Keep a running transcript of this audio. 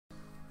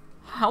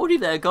Howdy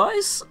there,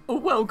 guys!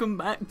 Welcome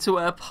back to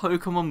our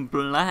Pokemon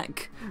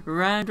Black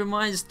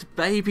randomized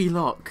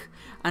Babylocke.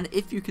 And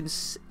if you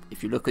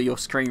look at your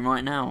screen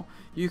right now,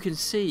 you can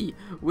see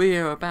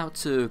we're about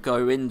to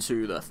go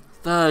into the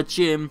third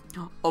gym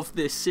of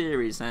this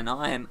series, and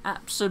I am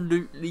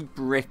absolutely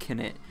bricking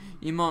it.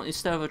 You might,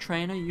 instead of a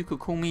trainer, you could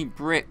call me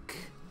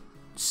Brick,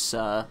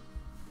 sir.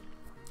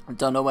 I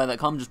don't know where that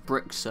comes, just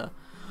Brick, sir.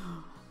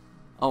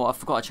 Oh, I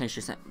forgot I changed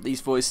this.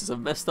 These voices have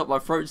messed up my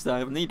throat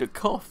today. I need a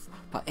cough.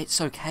 But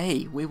it's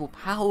okay. We will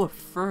power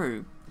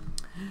through.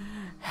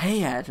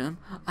 Hey, Adam.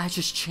 I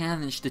just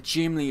challenged the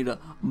gym leader,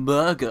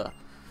 Burger.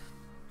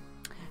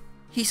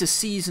 He's a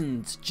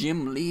seasoned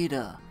gym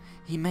leader.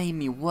 He made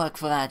me work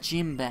for that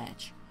gym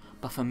badge.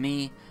 But for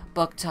me,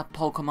 bug-type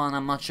Pokemon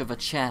are much of a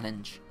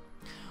challenge.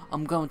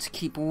 I'm going to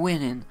keep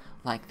winning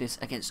like this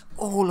against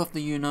all of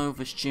the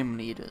Unova gym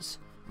leaders.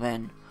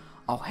 Then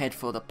I'll head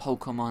for the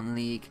Pokemon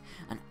League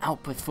and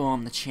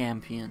outperform the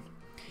champion.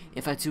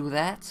 If I do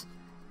that,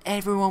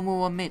 everyone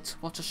will admit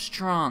what a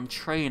strong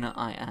trainer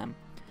I am,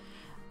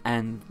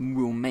 and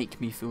will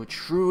make me feel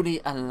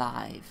truly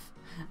alive.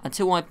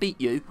 Until I beat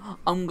you,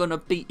 I'm gonna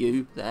beat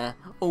you there.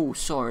 Oh,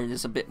 sorry,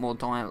 there's a bit more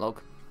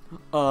dialogue.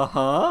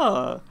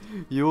 Aha!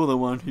 You're the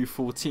one who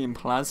fought Team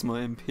Plasma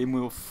in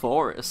Pinwheel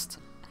Forest.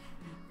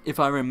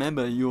 If I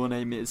remember, your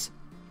name is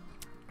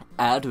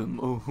Adam.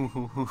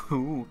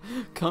 Oh,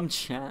 come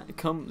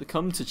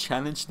to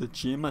challenge the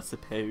gym, I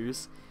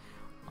suppose.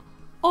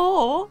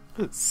 Oh,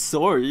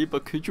 sorry,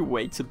 but could you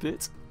wait a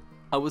bit?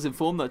 I was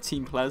informed that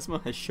Team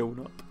Plasma has shown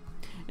up.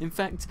 In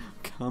fact,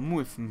 come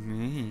with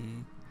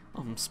me.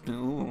 I'm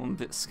a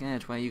bit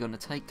scared. Where are you going to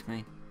take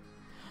me?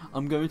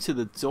 I'm going to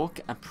the dock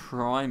at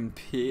Prime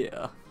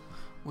Pier.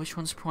 Which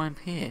one's Prime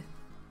Pier?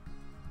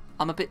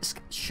 I'm a bit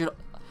scared.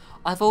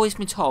 I've always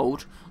been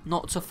told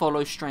not to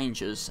follow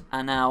strangers,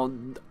 and now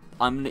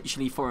I'm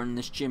literally following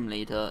this gym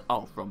leader.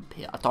 Oh, from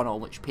Pier. I don't know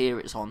which pier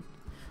it's on.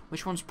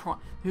 Which one's Prime?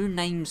 Who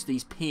names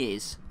these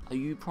piers? Are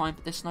you Prime?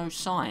 There's no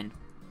sign.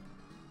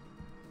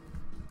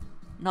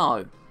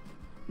 No,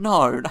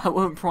 that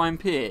weren't Prime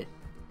Pier.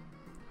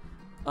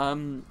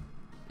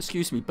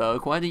 Excuse me,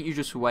 Berg. Why didn't you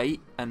just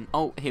wait? And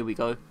oh, here we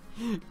go.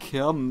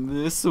 Come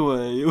this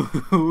way.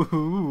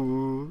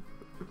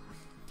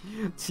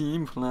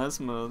 Team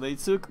Plasma. They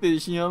took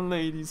this young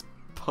lady's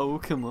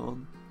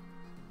Pokemon.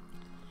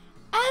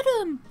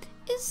 Adam,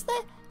 is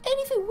there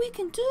anything we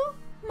can do?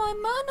 My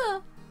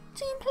mana.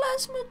 Team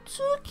Plasma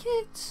took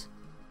it.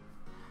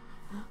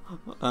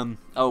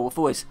 Oh, a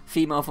voice.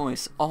 Female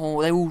voice.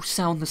 Oh, they all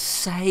sound the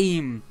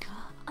same.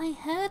 I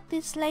heard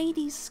this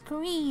lady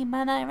scream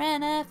and I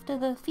ran after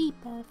the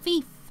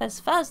thief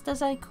as fast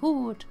as I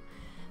could.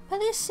 But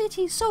this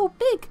city's so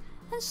big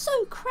and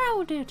so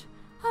crowded,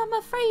 I'm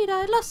afraid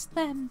I lost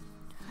them.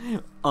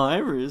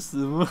 Iris,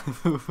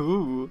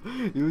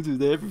 you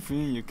did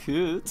everything you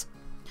could.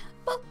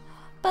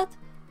 But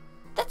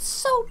that's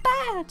so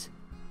bad.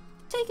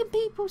 Taking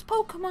people's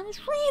Pokemon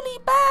is really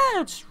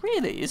bad.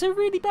 Really? Is it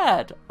really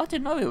bad? I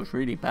didn't know it was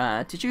really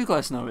bad. Did you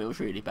guys know it was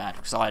really bad?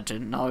 Because I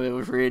didn't know it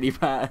was really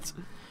bad.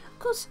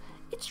 Because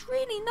it's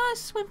really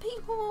nice when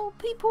people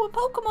and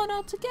Pokemon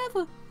are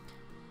together.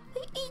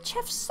 They each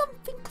have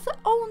something their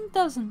own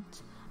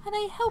doesn't, and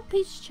they help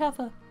each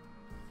other.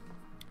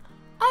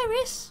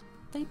 Iris,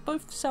 they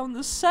both sound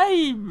the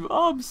same.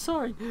 Oh, I'm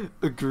sorry.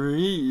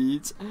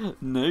 Agreed.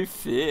 No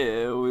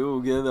fear. We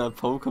will get our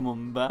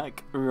Pokemon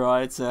back.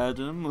 Right,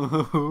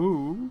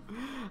 Adam?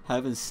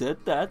 Having said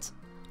that,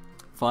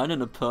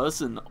 finding a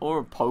person or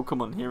a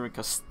Pokemon here in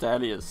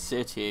Castelia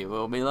City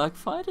will be like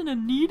finding a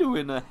needle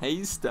in a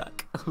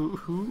haystack.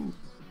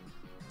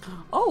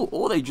 Oh,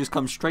 or they just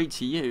come straight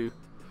to you.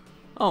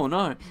 Oh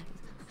no.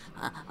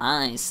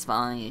 I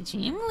spy a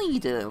gym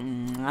leader.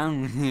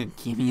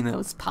 Give me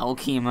those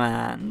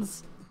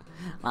Pokemons.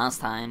 Last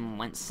time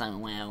went so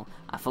well,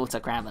 I thought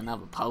I'd grab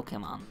another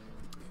Pokemon.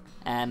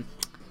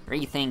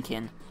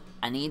 Rethinking.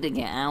 I need to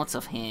get out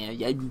of here.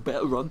 Yeah, you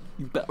better run.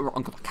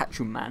 I'm gonna catch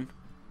you, man.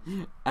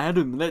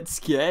 Adam, let's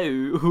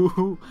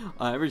go.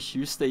 Iris,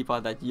 you stay by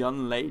that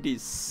young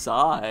lady's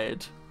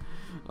side.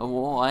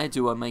 Why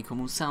do I make them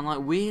all sound like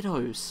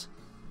weirdos?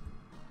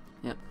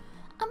 Yep.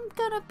 I'm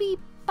gonna be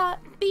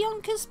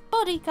Bianca's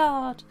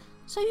bodyguard,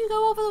 so you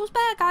go over those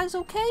bad guys,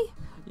 okay?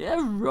 Yeah,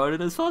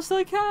 running as fast as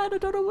I can. I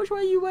don't know which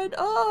way you went.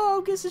 Oh,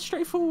 I guess it's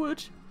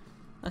straightforward.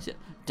 That's it.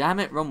 Damn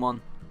it, wrong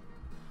one.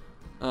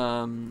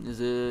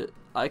 Is it?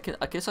 I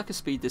guess I can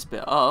speed this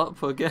bit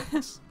up, I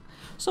guess.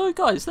 So,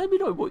 guys, let me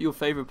know what your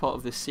favourite part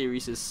of this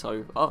series is.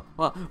 So,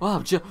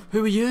 wow,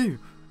 who are you?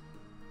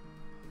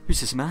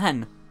 Who's this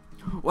man?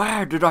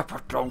 Where did I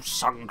put those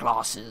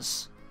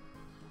sunglasses?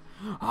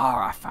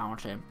 Ah, I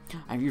found him.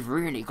 And you've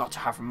really got to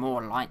have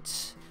more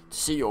lights to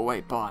see your way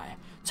by.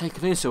 Take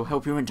this, it'll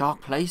help you in dark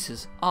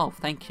places. Oh,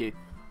 thank you.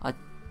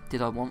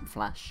 Did I want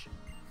flash?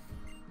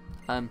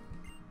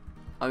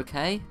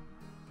 Okay.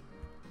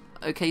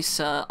 Okay,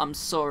 sir, I'm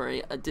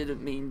sorry. I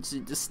didn't mean to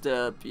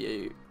disturb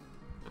you.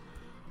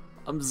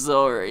 I'm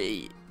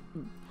sorry.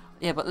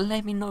 Yeah, but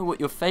let me know what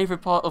your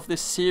favourite part of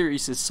this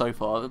series is so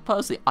far.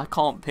 Personally, I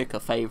can't pick a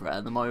favourite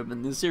at the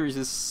moment. The series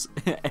is...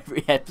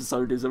 every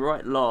episode is a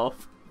right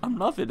laugh. I'm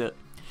loving it.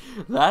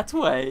 That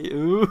way.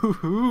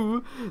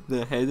 Ooh,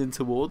 they're heading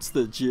towards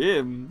the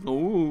gym.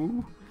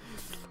 Ooh.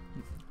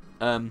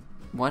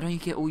 Why don't you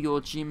get all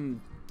your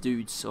gym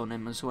dudes on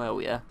him as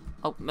well, yeah?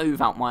 Oh, move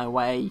out my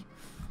way.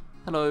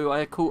 Hello,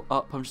 I caught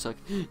up. I'm just like,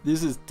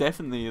 this is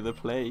definitely the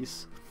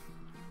place.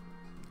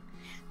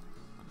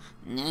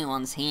 No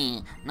one's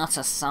here, not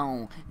a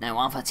soul, no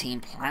other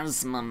Team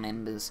Plasma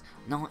members,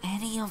 nor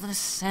any of the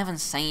 7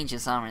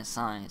 sages are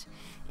inside.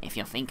 If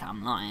you think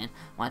I'm lying,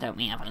 why don't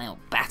we have a little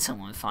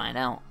battle and find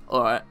out?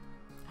 Alright.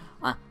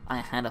 I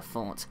had a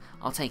thought.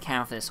 I'll take care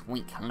of this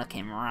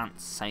weak-looking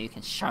runt so you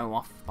can show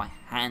off by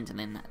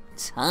handling that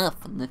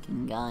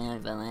tough-looking guy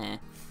over there.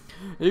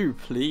 Oh,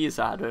 please,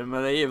 Adam,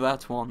 leave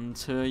that one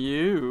to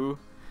you.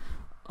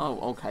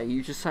 Oh, okay. Are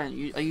you just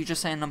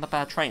saying I'm a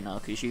bad trainer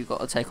because you got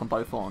to take them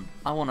both on?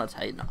 I want to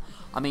take.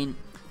 I mean,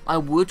 I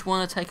would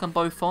want to take them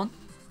both on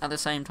at the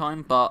same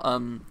time, but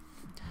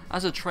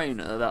as a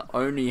trainer that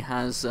only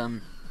has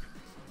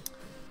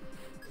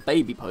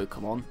baby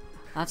Pokemon,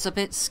 that's a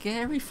bit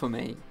scary for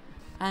me.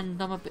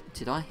 And I'm a bit.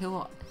 Did I heal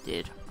up? I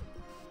did.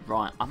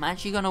 Right. I'm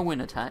actually gonna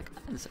win attack.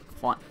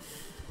 Fine.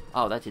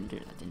 Oh, that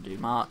didn't do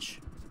much.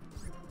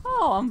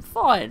 Oh, I'm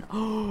fine.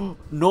 Oh,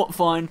 not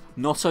fine.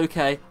 Not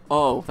okay.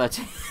 Oh, that's...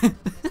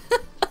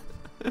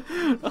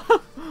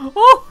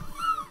 oh!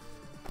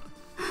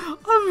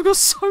 I got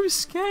so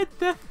scared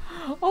there.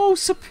 Oh,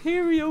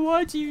 Superior,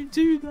 why do you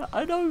do that?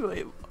 I know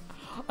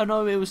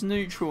it was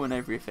neutral and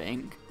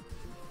everything.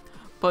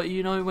 But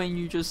you know when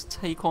you just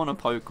take on a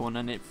Pokemon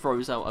and it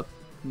throws out a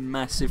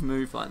massive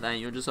move like that,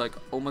 and you're just like,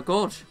 oh my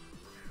god.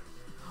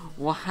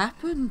 What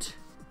happened?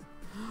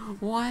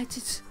 Why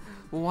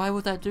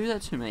would that do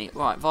that to me?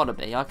 Right,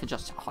 Volibee, I can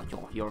just... Oh,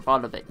 you're a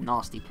Volibee.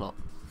 Nasty plot.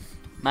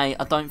 Mate,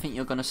 I don't think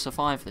you're going to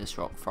survive this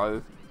rock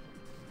throw.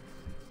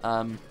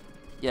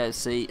 Yeah,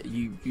 see,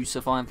 you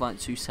survived like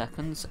 2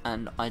 seconds,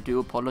 and I do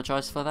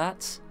apologise for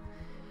that.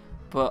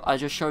 But I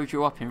just showed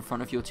you up in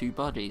front of your 2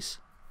 buddies.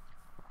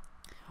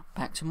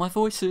 Back to my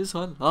voices,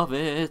 I love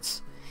it.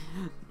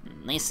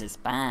 This is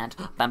bad.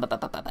 It's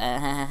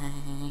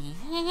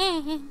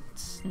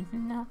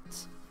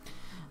not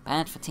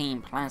bad for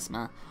Team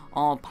Plasma.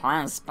 Or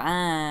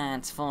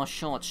Plasbad for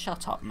short.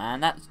 Shut up,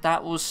 man.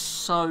 That was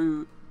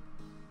so...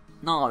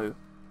 No.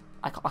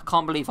 I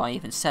can't believe I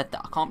even said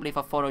that. I can't believe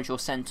I followed your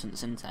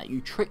sentence into that. You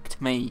tricked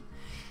me.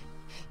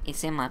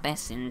 It's in my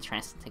best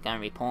interest to go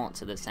report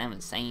to the 7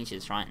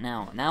 sages right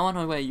now. Now I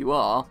know where you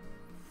are.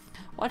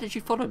 Why did you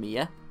follow me,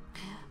 yeah?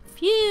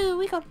 Phew,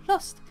 we got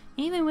lost.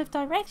 Even with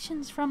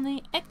directions from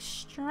the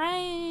extra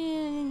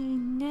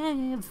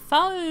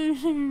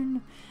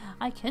phone.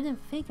 I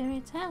couldn't figure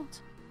it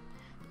out.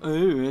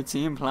 Oh,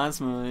 Team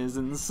Plasma is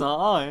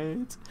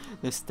inside.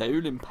 The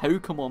stolen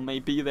Pokemon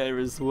may be there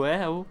as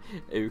well.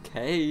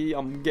 Okay,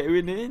 I'm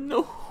going in.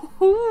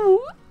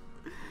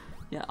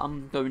 Yeah,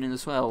 I'm going in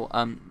as well.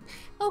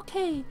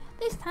 Okay,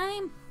 this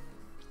time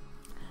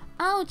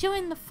I'll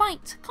join the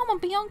fight. Come on,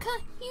 Bianca,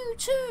 you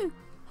too.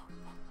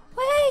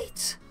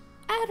 Wait,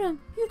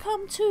 Adam, you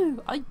come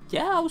too.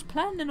 Yeah, I was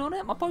planning on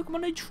it. My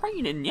Pokemon need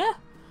training, yeah?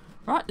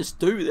 Right, let's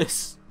do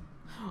this.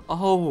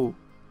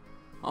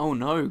 Oh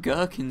no,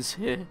 GHERKIN's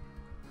here.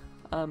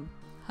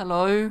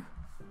 Hello?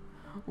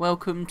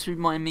 Welcome to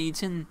my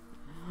meeting.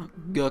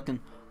 GHERKIN,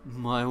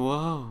 my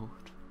word.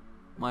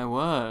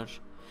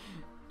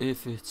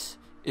 If it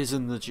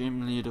isn't the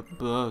gym leader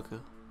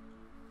burger.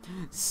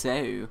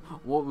 So,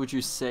 what would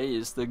you say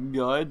is the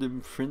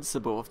guiding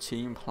principle of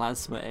Team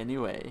Plasma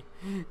anyway?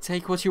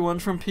 Take what you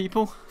want from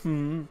people?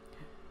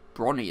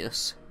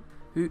 Bronnius?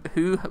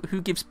 Who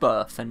gives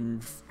birth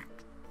and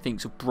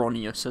thinks of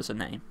Bronnius as a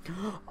name?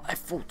 I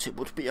thought it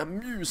would be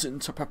amusing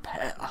to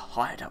prepare a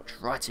hideout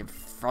right in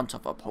front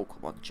of a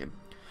Pokemon gym,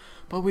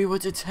 but we were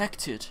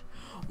detected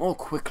more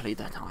quickly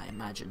than I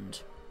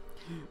imagined.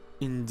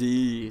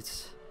 Indeed.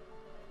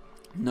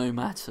 No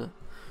matter,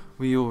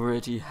 we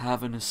already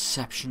have an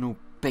exceptional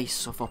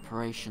base of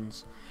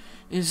operations.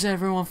 Is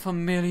everyone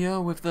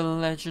familiar with the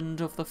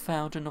legend of the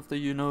fountain of the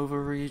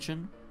Unova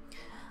region?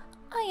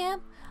 I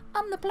am.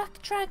 I'm the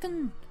Black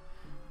Dragon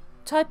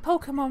type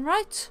Pokemon,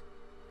 right?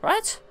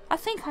 Right? I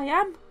think I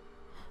am.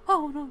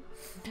 Oh no,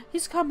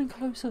 he's coming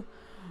closer.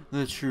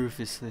 The truth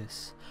is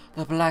this.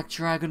 The Black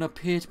Dragon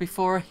appeared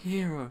before a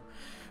hero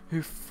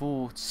who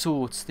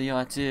sought the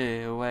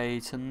ideal way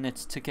to knit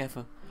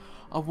together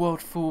a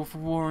world full of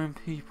warring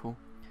people.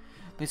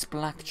 This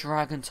Black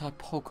Dragon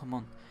type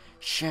Pokemon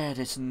shared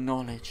its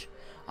knowledge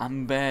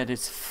and bared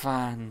its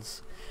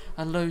fans,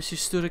 and those who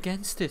stood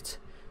against it.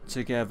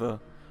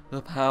 Together,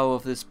 the power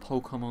of this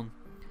Pokemon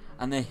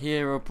and the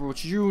hero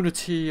brought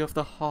unity of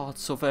the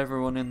hearts of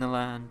everyone in the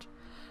land.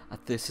 And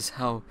this is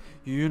how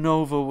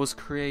Unova was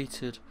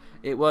created.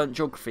 It weren't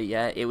geography,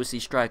 yeah, it was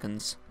these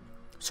dragons.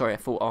 Sorry, I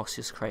thought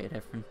Arceus created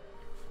everything.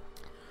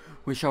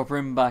 We shall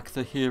bring back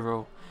the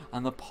hero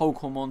and the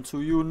Pokemon to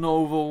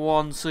Unova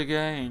once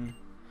again.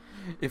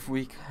 If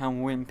we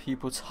can win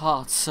people's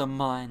hearts and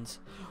minds,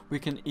 we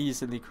can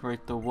easily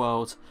create the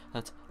world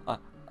that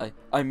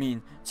I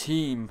mean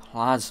Team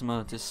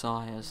Plasma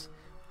desires.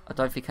 I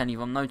don't think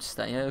anyone noticed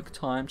that. Yeah,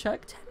 time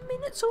check, 10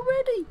 minutes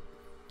already.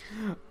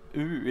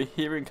 Ooh,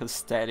 here in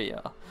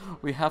Castelia,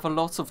 we have a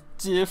lot of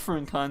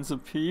different kinds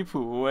of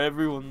people.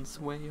 Everyone's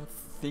way of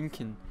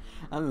thinking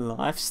and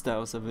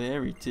lifestyles are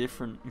very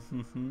different.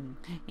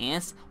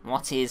 Yes,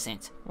 what is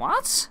it?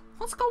 What?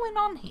 What's going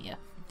on here?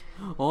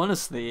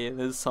 Honestly,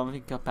 there's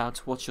something about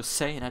what you're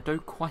saying I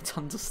don't quite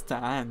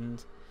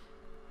understand.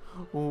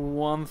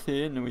 One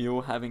thing we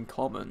all have in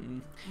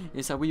common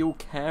is that we all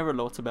care a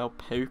lot about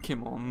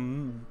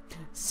Pokemon.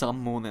 Some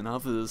more than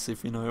others,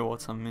 if you know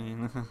what I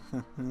mean.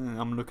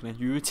 I'm looking at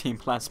you, Team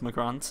Plasma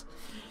Grunt.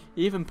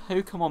 Even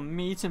Pokemon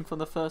meeting for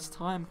the first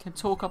time can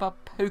talk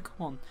about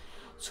Pokemon.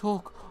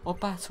 Talk or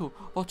battle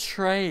or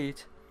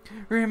trade.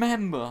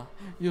 Remember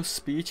your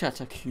speech at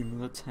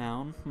Accumula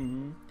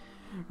Town.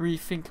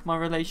 Rethink my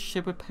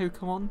relationship with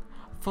Pokemon.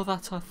 For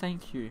that I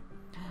thank you.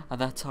 At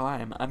that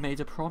time I made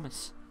a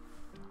promise.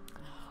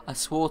 I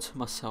swore to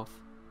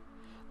myself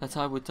that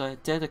I would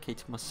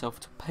dedicate myself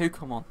to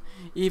Pokemon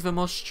even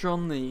more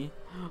strongly.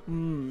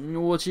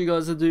 What you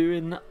guys are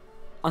doing?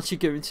 Aren't you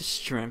going to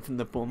strengthen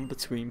the bond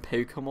between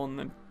Pokemon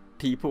and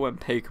people and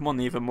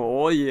Pokemon even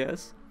more?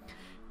 Yes.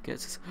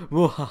 Gets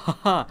you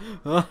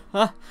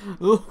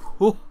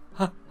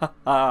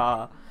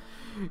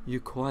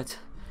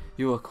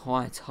are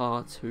quite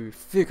hard to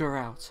figure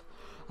out.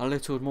 A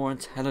little more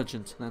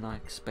intelligent than I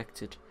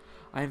expected.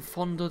 I am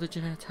fond of the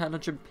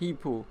intelligent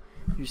people.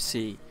 You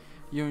see,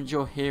 you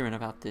enjoy hearing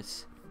about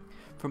this.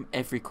 From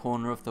every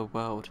corner of the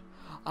world,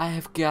 I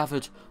have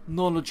gathered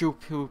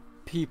knowledgeable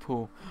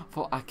people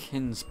for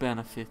Akin's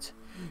benefit.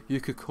 You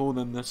could call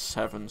them the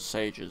 7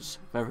 Sages.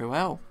 Very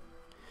well.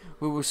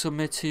 We will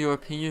submit to your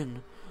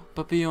opinion,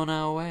 but be on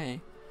our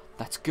way.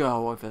 That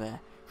girl over there,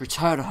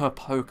 return her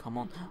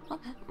Pokemon.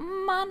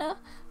 Mana.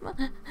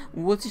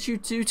 What did you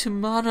do to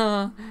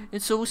Mana?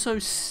 It's all so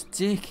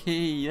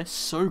sticky. It's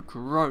so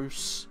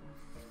gross.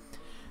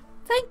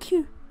 Thank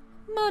you,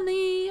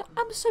 Money.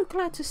 I'm so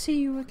glad to see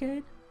you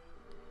again.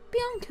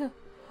 Bianca,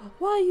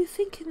 why are you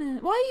thinking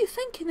it? Why are you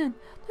thinking them?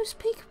 Those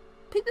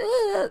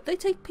they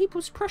take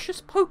people's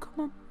precious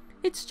Pokemon.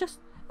 It's just,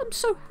 I'm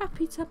so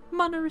happy that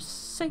Mana is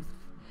safe.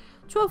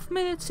 12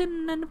 minutes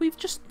in and we've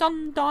just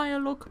done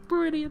dialogue.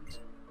 Brilliant.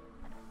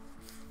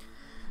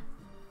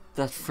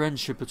 That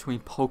friendship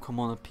between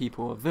Pokemon and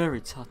people are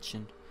very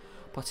touching.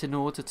 But in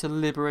order to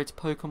liberate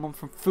Pokemon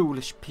from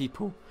foolish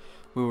people,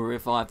 we will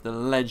revive the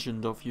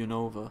legend of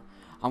Unova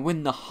and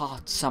win the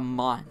hearts and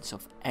minds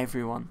of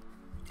everyone.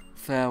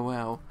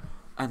 Farewell.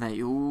 And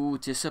they all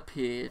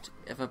disappeared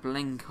with a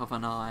blink of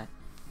an eye.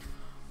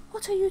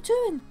 What are you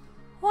doing?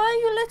 Why are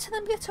you letting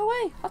them get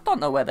away? I don't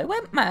know where they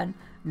went, man.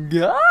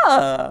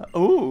 Yeah.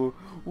 Oh,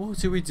 what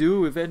do we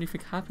do if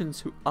anything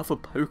happens to other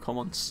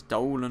Pokemon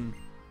stolen?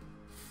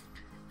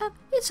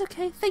 It's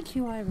okay, thank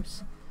you,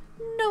 Iris.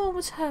 No one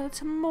was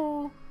hurt.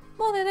 More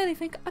than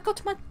anything, I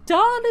got my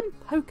darling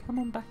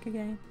Pokemon back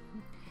again.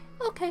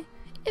 Okay,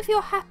 if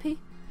you're happy.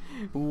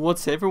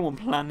 What's everyone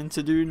planning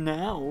to do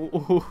now?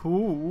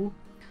 Oh,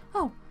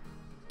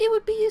 it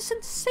would be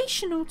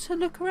sensational to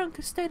look around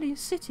Castelia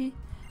City,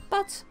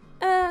 but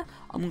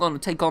I'm gonna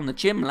take on the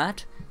gym,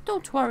 lad.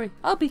 Don't worry,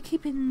 words,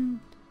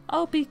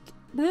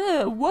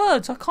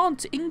 I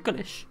can't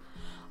English.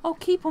 I'll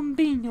keep on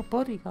being your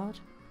bodyguard.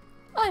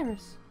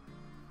 Iris.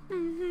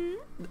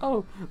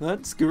 Oh,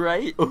 that's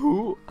great.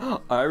 Ooh,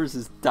 Iris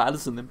is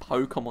dazzling in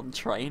Pokemon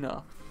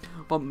trainer,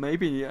 but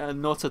maybe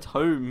not at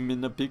home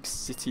in a big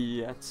city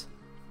yet.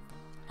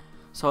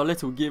 So a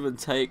little give and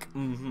take.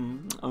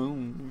 People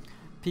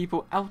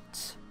and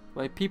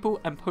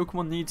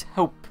Pokemon need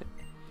help.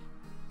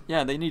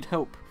 Yeah, they need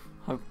help.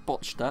 I've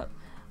botched that.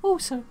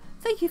 Also,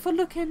 thank you for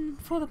looking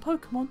for the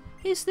Pokemon.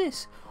 Here's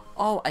this.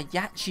 Oh, a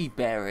Yachi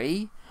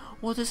Berry?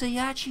 What does a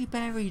Yachi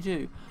Berry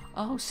do?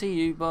 I'll see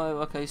you. Bye.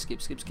 Okay,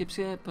 skip.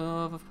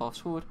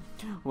 Fast forward.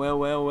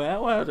 Well,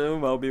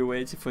 I'll be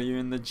waiting for you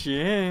in the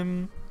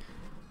gym.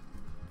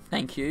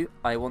 Thank you.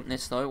 I want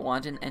this though. Why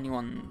didn't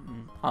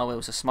anyone... Oh, it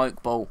was a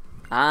smoke ball.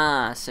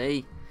 Ah,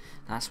 see?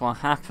 That's what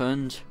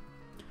happened.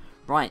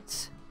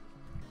 Right.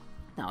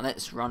 Now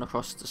let's run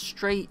across the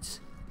street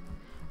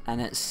and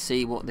let's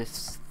see what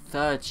this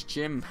third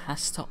gym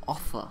has to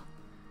offer.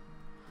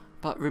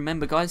 But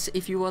remember guys,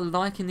 if you are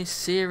liking this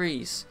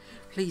series,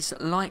 please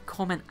like,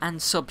 comment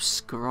and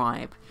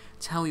subscribe.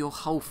 Tell your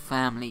whole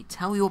family,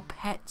 tell your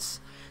pets,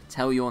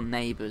 tell your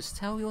neighbours,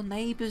 tell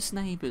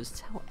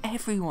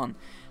everyone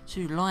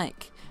to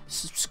like,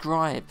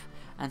 subscribe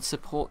and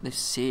support this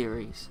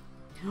series.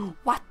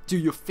 What do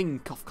you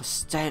think of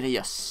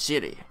Castelia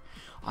City?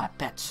 I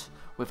bet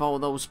with all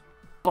those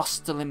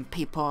bustling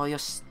people you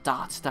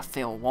start to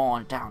feel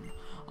worn down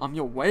on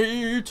your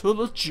way to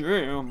the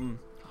gym.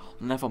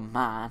 Never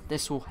mind,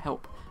 this will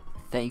help.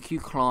 Thank you,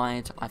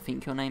 Clyde. I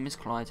think your name is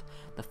Clyde.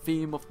 The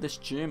theme of this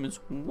gym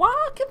is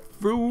walking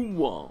through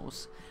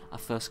walls. At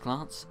first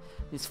glance,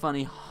 these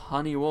funny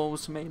honey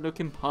walls may look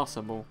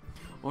impossible.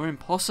 or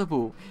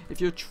impossible. If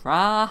you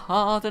try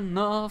hard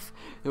enough,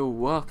 it'll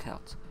work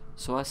out.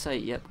 So I say,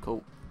 yep,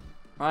 cool.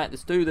 Right,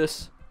 let's do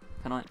this.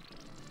 Can I?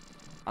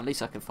 At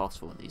least I can fast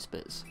forward these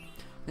bits.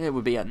 It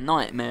would be a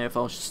nightmare if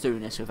I was just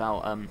doing this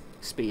without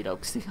speed up,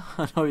 because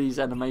I know these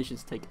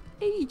animations take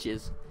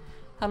ages.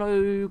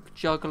 Hello,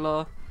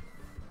 juggler.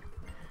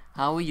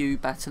 How are you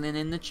battling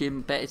in the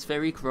gym? Bet it's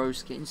very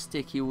gross, getting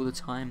sticky all the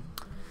time.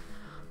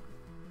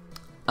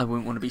 I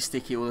wouldn't want to be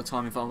sticky all the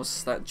time if I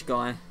was that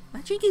guy.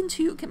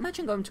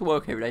 Imagine going to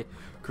work every day.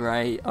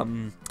 Great,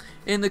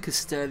 in the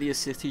Castelia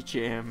City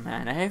gym,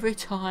 and every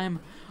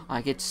time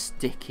I get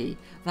sticky,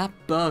 that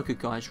burger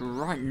guy's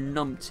right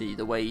numpty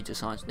the way he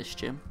designs this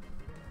gym.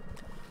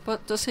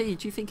 But do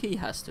you think he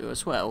has to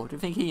as well? Do you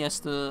think he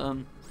has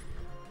to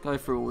go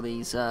through all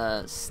these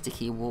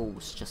sticky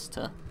walls just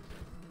to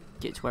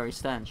get to where he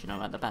stands, you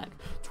know, at the back?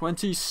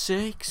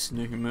 26,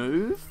 new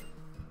move.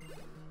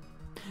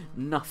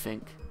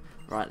 Nothing.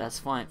 Right, that's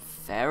fine.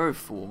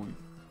 Ferrothorn.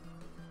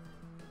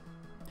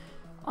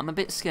 I'm a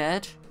bit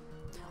scared.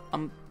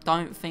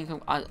 Don't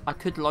think I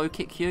could low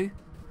kick you,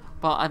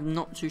 but I'm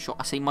not too sure.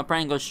 I see my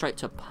brain goes straight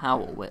to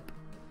Power Whip.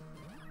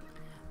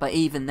 But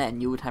even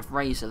then, you would have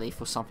Razor Leaf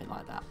or something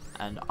like that,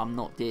 and I'm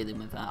not dealing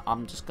with that.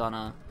 I'm just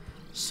gonna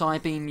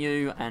Psybeam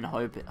you and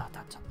hope it.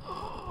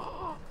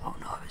 Oh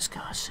no, it's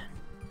cursing.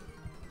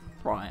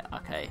 Right,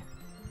 okay.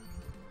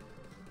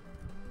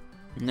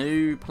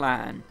 New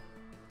plan.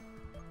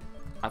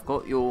 I've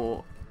got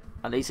your.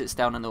 At least it's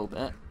down a little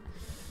bit.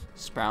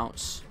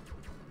 Sprouts.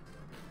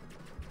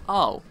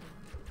 Oh,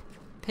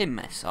 pin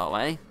missile,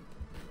 eh?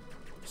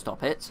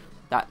 Stop it.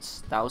 That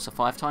was a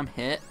 5-time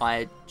hit.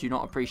 I do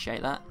not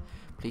appreciate that.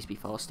 Please be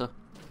faster.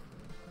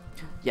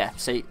 Yeah,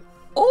 see.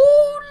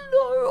 Oh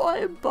no,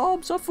 Iron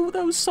Bombs. I thought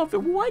that was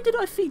something. Why did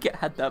I think it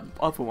had that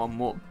other one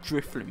what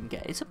Drifloon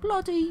get? It's a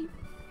bloody.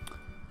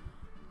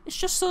 It's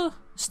just a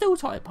steel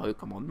type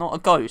Pokemon, not a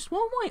ghost.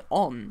 What am I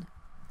on?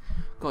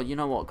 God, you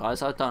know what,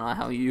 guys? I don't know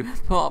how you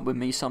put up with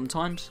me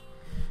sometimes.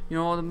 You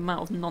know, the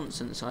amount of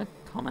nonsense I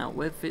come out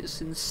with.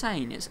 It's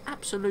insane. It's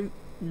absolute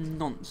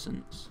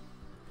nonsense.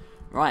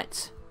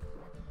 Right.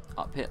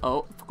 Up here.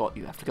 Oh, forgot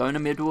you have to go in the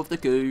middle of the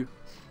goo.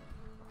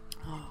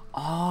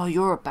 Oh,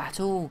 you're a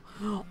battle.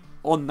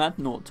 On that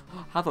note,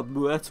 have a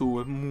battle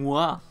with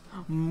moi.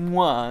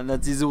 Moi,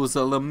 that is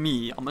also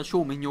me. I'm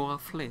assuming you're a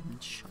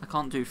flinch. I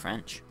can't do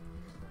French.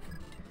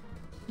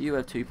 You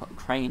have 2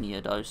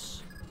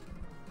 Craniados.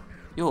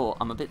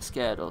 I'm a bit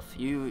scared of.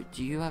 Do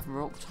you have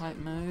rock type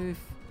move?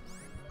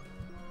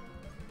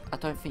 I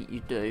don't think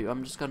you do.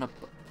 I'm just gonna.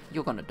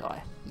 You're gonna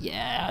die.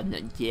 Yeah,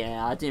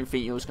 I didn't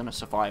think you was gonna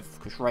survive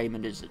because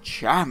Raymond is a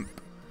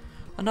champ.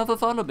 Another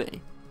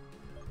Vullaby.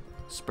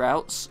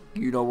 Sprouts,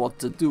 you know what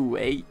to do,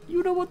 eh?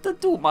 You know what to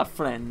do, my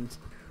friend.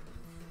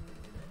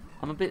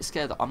 I'm a bit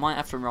scared. I might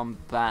have to run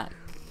back.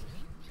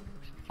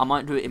 I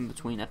might do it in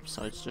between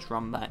episodes. Just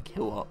run back,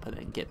 heal up, and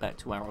then get back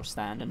to where I was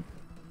standing.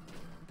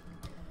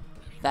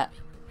 That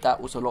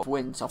was a lot of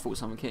wind. I thought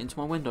someone hit into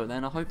my window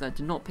then. I hope that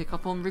did not pick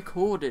up on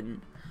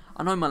recording.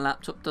 I know my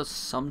laptop does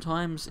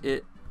sometimes. Yeah,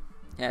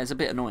 it's a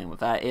bit annoying with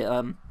that. It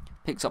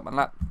picks up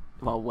my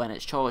when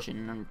it's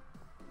charging and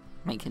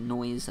making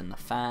noise and the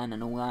fan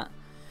and all that.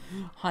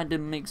 Hide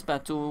and makes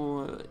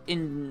battle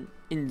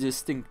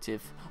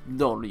indistinctive.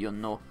 Dull, you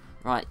know.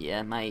 Right,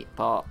 yeah, mate.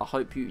 But I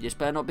hope this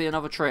better not be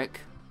another trick.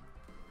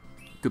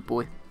 Good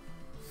boy.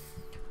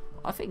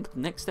 I think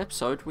next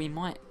episode we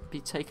might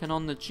be taking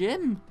on the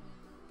gym.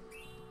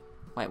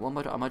 Wait,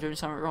 what am I doing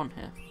something wrong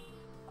here?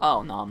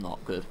 Oh no, I'm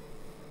not. Good.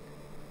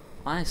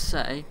 I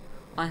say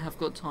I have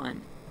got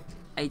time.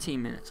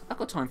 18 minutes. I've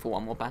got time for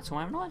one more battle,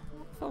 haven't I?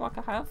 I feel like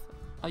I have.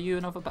 Are you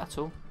another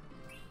battle?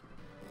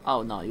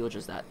 Oh no, you're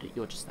just that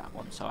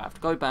one. So I have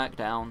to go back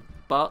down.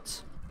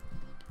 But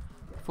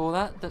before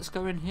that, let's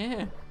go in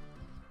here.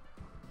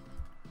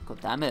 God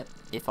damn it!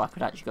 If I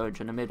could actually go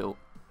into the middle.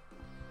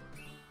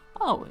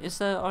 Oh, is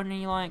there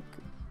only like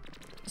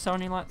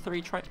 3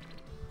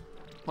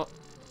 What?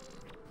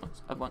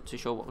 I wasn't too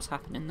sure what was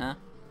happening there.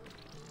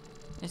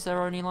 Is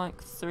there only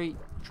like 3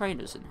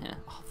 trainers in here?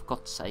 Oh, for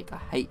God's sake!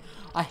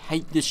 I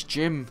hate this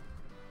gym.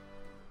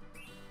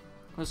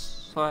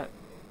 It's like.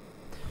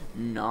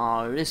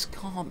 No, this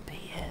can't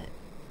be it.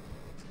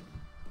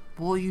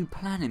 What are you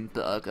planning,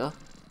 Burger?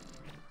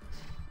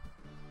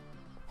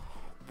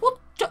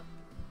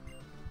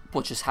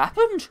 What just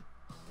happened?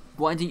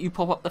 Why didn't you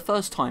pop up the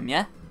first time,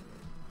 yeah?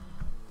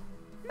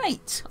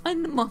 Mate, I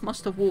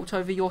must have walked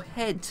over your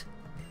head.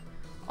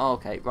 Oh,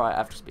 okay, right, I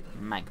have to speak.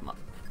 Magma.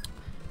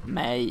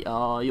 Mate,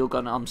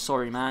 I'm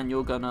sorry, man,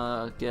 you're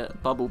gonna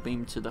get bubble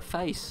beamed to the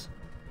face.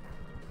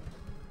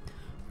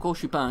 Of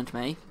course you burned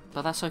me,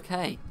 but that's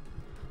okay.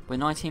 We're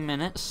 19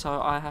 minutes,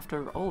 so I have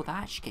to. Oh,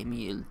 that actually gave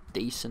me a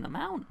decent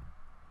amount.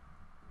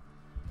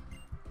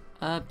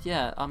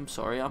 Yeah, I'm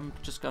sorry. I'm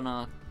just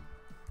gonna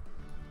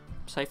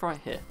save right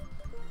here.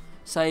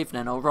 Save,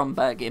 then I'll run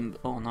back in.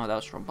 Oh no, that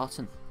was the wrong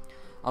button.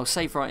 I'll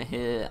save right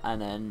here,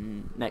 and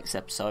then next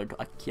episode,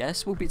 I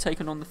guess we'll be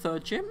taking on the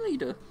 3rd gym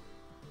leader.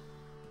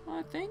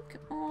 I think.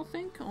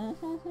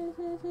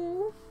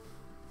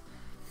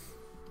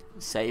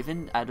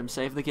 Adam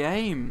saved the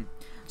game.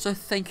 So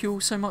thank you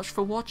all so much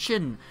for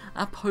watching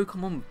our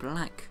Pokemon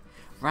Black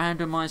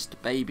randomized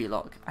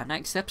Babylocke. And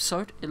next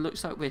episode, it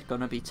looks like we're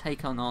going to be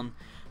taking on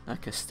the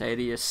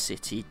Castalia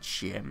City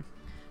Gym.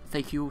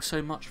 Thank you all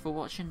so much for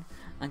watching,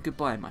 and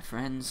goodbye, my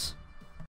friends.